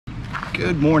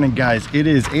Good morning, guys. It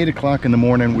is 8 o'clock in the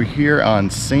morning. We're here on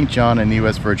St. John in the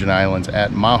U.S. Virgin Islands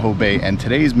at Maho Bay, and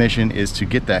today's mission is to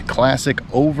get that classic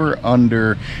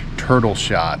over-under turtle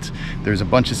shot. There's a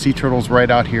bunch of sea turtles right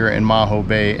out here in Maho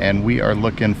Bay, and we are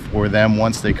looking for them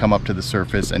once they come up to the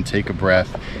surface and take a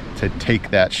breath to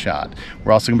take that shot.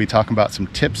 We're also going to be talking about some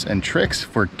tips and tricks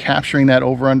for capturing that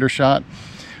over-under shot.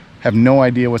 Have no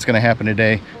idea what's going to happen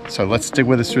today, so let's stick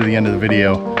with us through the end of the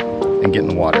video and get in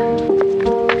the water.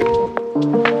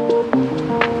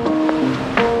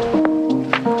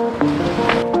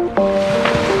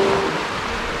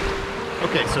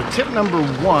 Okay, so tip number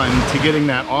one to getting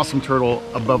that awesome turtle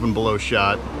above and below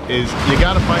shot is you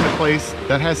gotta find a place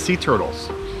that has sea turtles.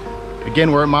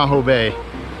 Again, we're at Maho Bay.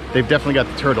 They've definitely got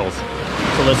the turtles,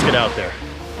 so let's get out there.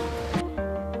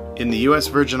 In the U.S.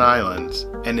 Virgin Islands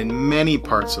and in many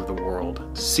parts of the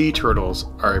world, sea turtles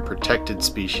are a protected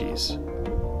species.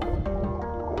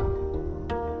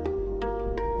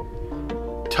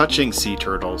 Touching sea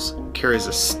turtles carries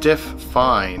a stiff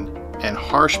fine and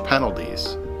harsh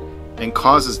penalties and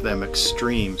causes them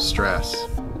extreme stress.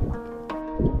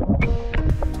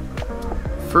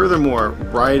 Furthermore,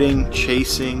 riding,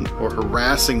 chasing, or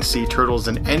harassing sea turtles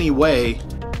in any way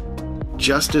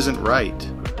just isn't right.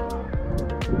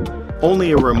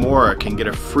 Only a remora can get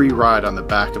a free ride on the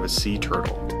back of a sea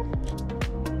turtle.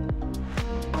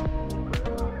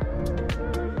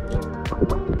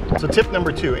 So tip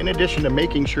number two, in addition to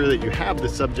making sure that you have the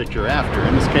subject you're after,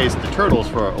 in this case the turtles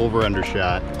for our over-under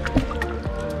shot,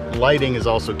 lighting is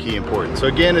also key important. So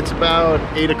again, it's about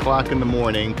 8 o'clock in the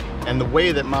morning, and the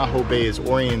way that Maho Bay is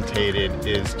orientated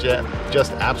is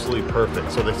just absolutely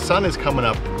perfect. So the sun is coming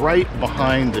up right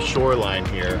behind the shoreline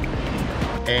here,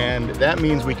 and that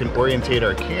means we can orientate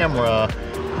our camera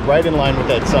right in line with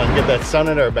that sun, get that sun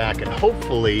at our back, and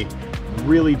hopefully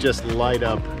really just light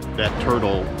up that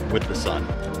turtle with the sun.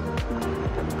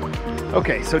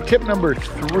 Okay, so tip number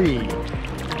three.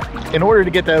 In order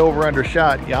to get that over-under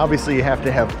shot, you obviously have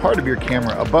to have part of your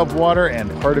camera above water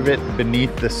and part of it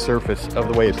beneath the surface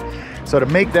of the waves. So to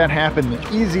make that happen,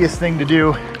 the easiest thing to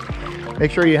do,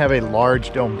 make sure you have a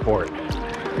large dome port.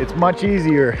 It's much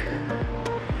easier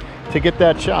to get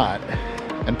that shot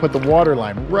and put the water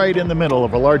line right in the middle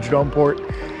of a large dome port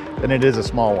than it is a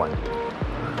small one.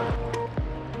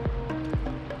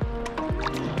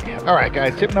 All right,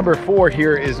 guys, tip number four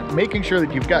here is making sure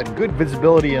that you've got good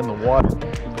visibility in the water.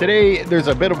 Today, there's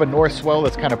a bit of a north swell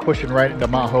that's kind of pushing right into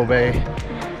Maho Bay.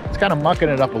 It's kind of mucking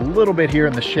it up a little bit here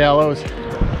in the shallows.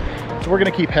 So we're gonna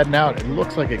keep heading out. It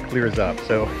looks like it clears up.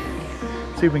 So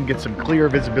see if we can get some clear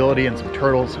visibility and some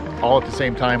turtles all at the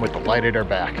same time with the light at our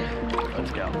back. Let's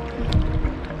go.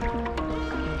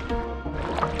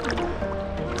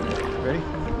 Ready?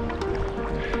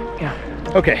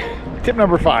 Yeah. Okay, tip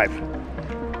number five.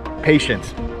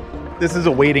 Patience. This is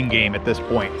a waiting game at this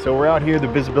point. So we're out here, the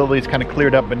visibility is kind of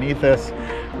cleared up beneath us.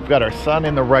 We've got our sun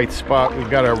in the right spot.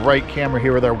 We've got our right camera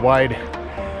here with our wide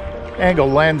angle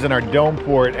lens and our dome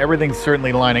port. Everything's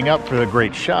certainly lining up for a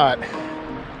great shot.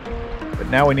 But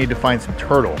now we need to find some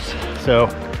turtles. So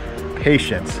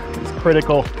patience is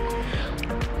critical.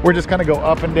 We're just gonna go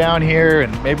up and down here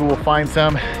and maybe we'll find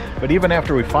some. But even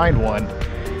after we find one,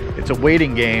 it's a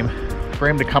waiting game for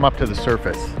him to come up to the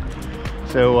surface.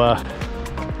 So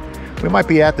we might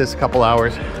be at this a couple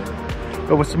hours,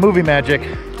 but with some movie magic,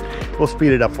 we'll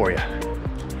speed it up for you.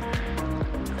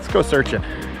 Let's go searching.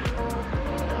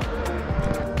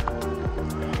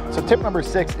 So tip number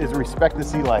six is respect the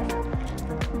sea life.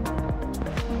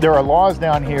 There are laws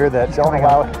down here that don't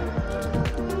allow it.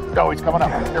 Oh, he's coming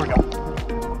up. There we go.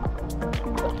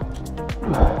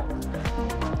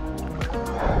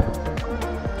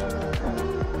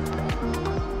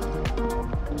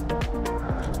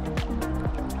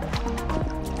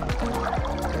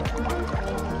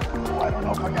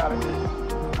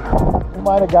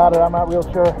 Might have got it, I'm not real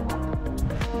sure.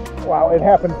 Wow, it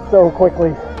happened so quickly.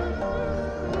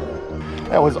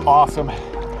 That was awesome.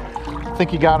 I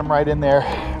think you got him right in there.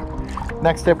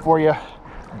 Next tip for you,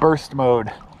 burst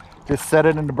mode. Just set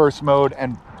it into burst mode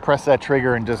and press that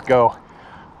trigger and just go.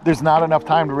 There's not enough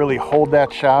time to really hold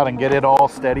that shot and get it all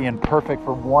steady and perfect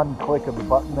for one click of the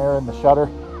button there in the shutter.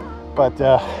 But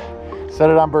set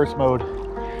it on burst mode,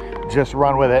 just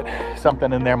run with it.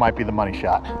 Something in there might be the money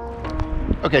shot.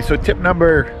 Okay, so tip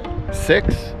number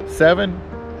 6,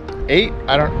 7, 8,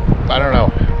 I don't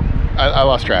know. I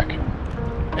lost track.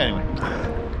 Anyway,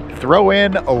 throw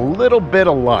in a little bit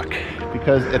of luck,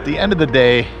 because at the end of the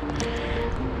day,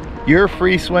 you're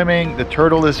free swimming, the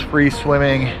turtle is free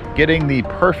swimming. Getting the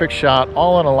perfect shot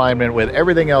all in alignment with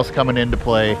everything else coming into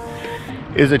play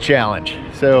is a challenge.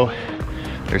 So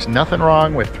There's nothing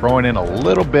wrong with throwing in a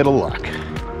little bit of luck.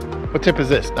 What tip is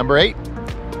this? Number 8?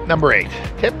 Number 8.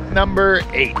 Tip number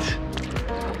 8.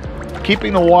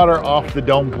 Keeping the water off the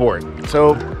dome port.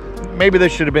 So maybe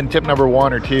this should have been tip number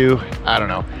 1 or 2. I don't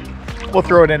know. We'll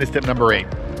throw it in as tip number 8.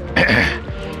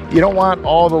 You don't want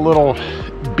all the little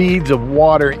beads of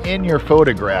water in your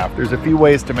photograph. There's a few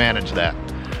ways to manage that.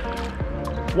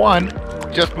 One,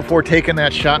 just before taking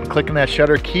that shot and clicking that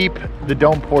shutter, keep the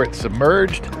dome port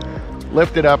submerged,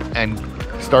 lift it up and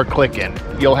start clicking.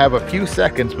 You'll have a few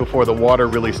seconds before the water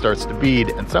really starts to bead,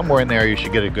 and somewhere in there you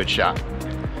should get a good shot.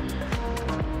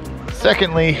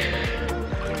 Secondly,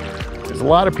 there's a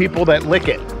lot of people that lick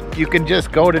it. You can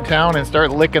just go to town and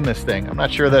start licking this thing. I'm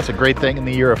not sure that's a great thing in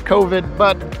the year of COVID,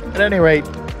 but at any rate,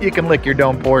 you can lick your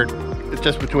dome port. It's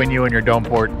just between you and your dome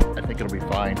port. I think it'll be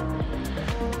fine.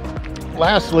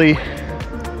 Lastly,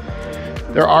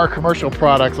 there are commercial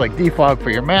products like defog for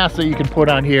your mask that you can put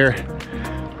on here.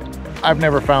 I've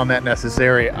never found that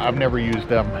necessary. I've never used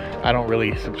them. I don't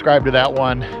really subscribe to that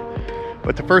one.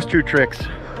 But the first 2 tricks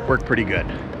work pretty good.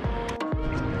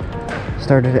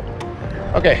 Started it.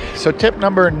 Okay, so tip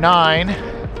number 9,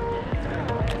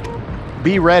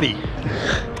 be ready.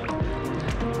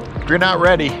 If you're not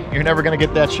ready, you're never gonna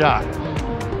get that shot.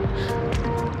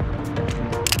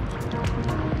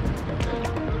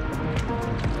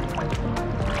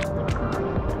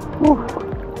 Whew.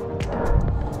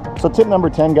 So tip number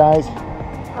 10, guys,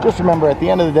 just remember at the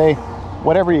end of the day,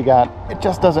 whatever you got, it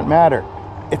just doesn't matter.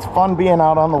 It's fun being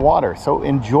out on the water, so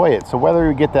enjoy it. So whether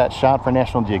we get that shot for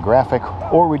National Geographic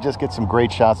or we just get some great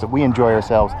shots that we enjoy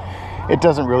ourselves, it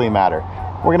doesn't really matter.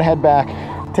 We're gonna head back,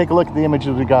 take a look at the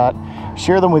images we got,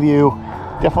 share them with you.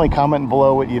 Definitely comment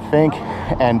below what you think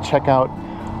and check out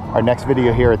our next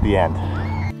video here at the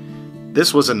end.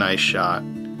 This was a nice shot,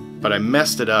 but I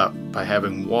messed it up by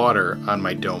having water on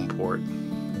my dome port.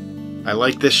 I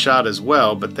like this shot as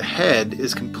well, but the head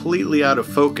is completely out of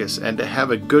focus, and to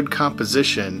have a good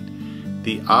composition,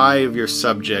 the eye of your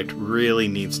subject really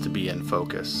needs to be in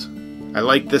focus. I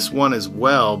like this one as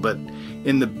well, but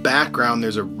in the background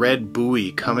there's a red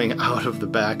buoy coming out of the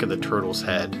back of the turtle's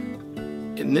head.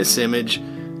 In this image,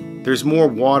 there's more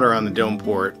water on the dome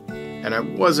port, and I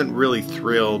wasn't really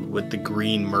thrilled with the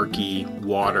green murky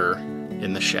water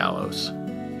in the shallows.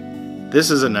 This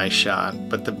is a nice shot,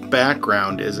 but the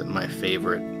background isn't my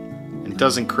favorite and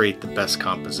doesn't create the best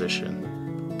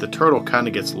composition. The turtle kind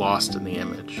of gets lost in the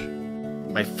image.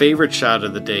 My favorite shot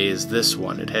of the day is this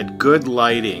one. It had good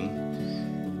lighting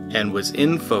and was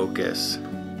in focus,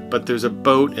 but there's a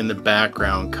boat in the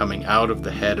background coming out of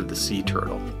the head of the sea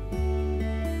turtle.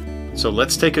 So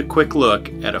let's take a quick look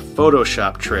at a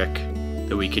Photoshop trick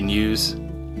that we can use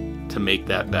to make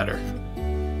that better.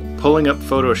 Pulling up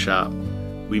Photoshop,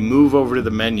 we move over to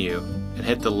the menu and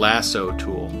hit the lasso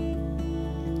tool.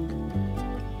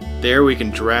 There we can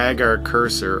drag our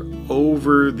cursor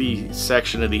over the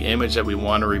section of the image that we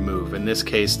want to remove, in this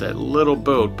case that little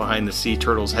boat behind the sea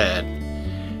turtle's head,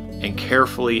 and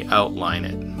carefully outline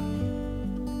it.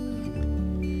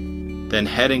 Then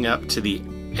heading up to the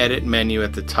edit menu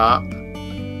at the top,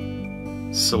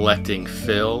 selecting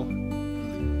fill,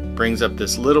 brings up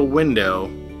this little window,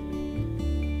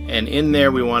 and in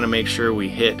there we want to make sure we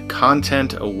hit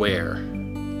content aware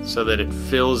so that it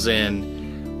fills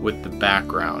in with the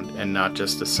background and not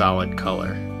just a solid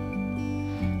color.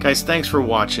 Guys, thanks for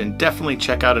watching. Definitely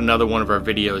check out another one of our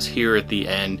videos here at the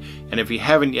end, and if you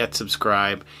haven't yet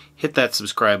subscribed, hit that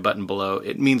subscribe button below.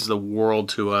 It means the world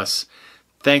to us.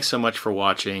 Thanks so much for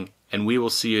watching, and we will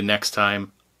see you next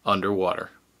time underwater.